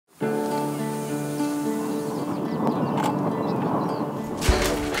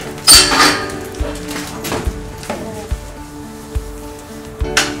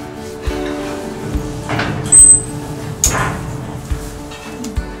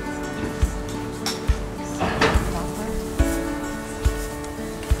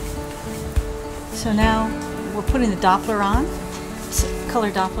So now we're putting the Doppler on, color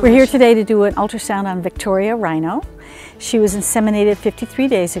Doppler. We're here today to do an ultrasound on Victoria Rhino. She was inseminated 53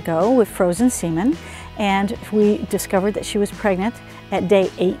 days ago with frozen semen, and we discovered that she was pregnant at day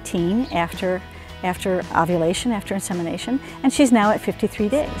 18 after ovulation, after insemination, and she's now at 53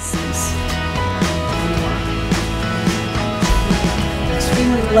 days.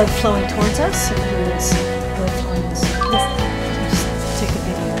 Extremely blood flowing towards us, and here's blood flowing this. Just take a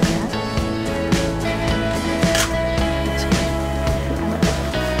video of that.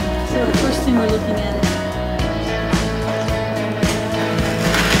 So the first thing we're looking at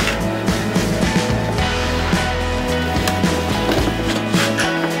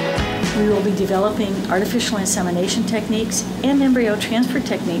is we will be developing artificial insemination techniques and embryo transfer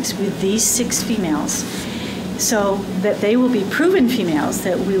techniques with these 6 females, so that they will be proven females,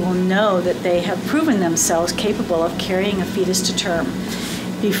 that we will know that they have proven themselves capable of carrying a fetus to term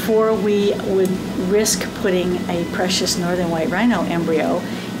before we would risk putting a precious northern white rhino embryo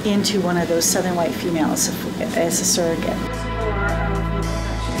into one of those southern white females as a surrogate.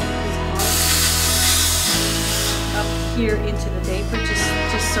 Up here into the vapor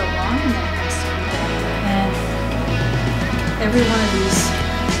just so long, and then it has to be down. And every one of these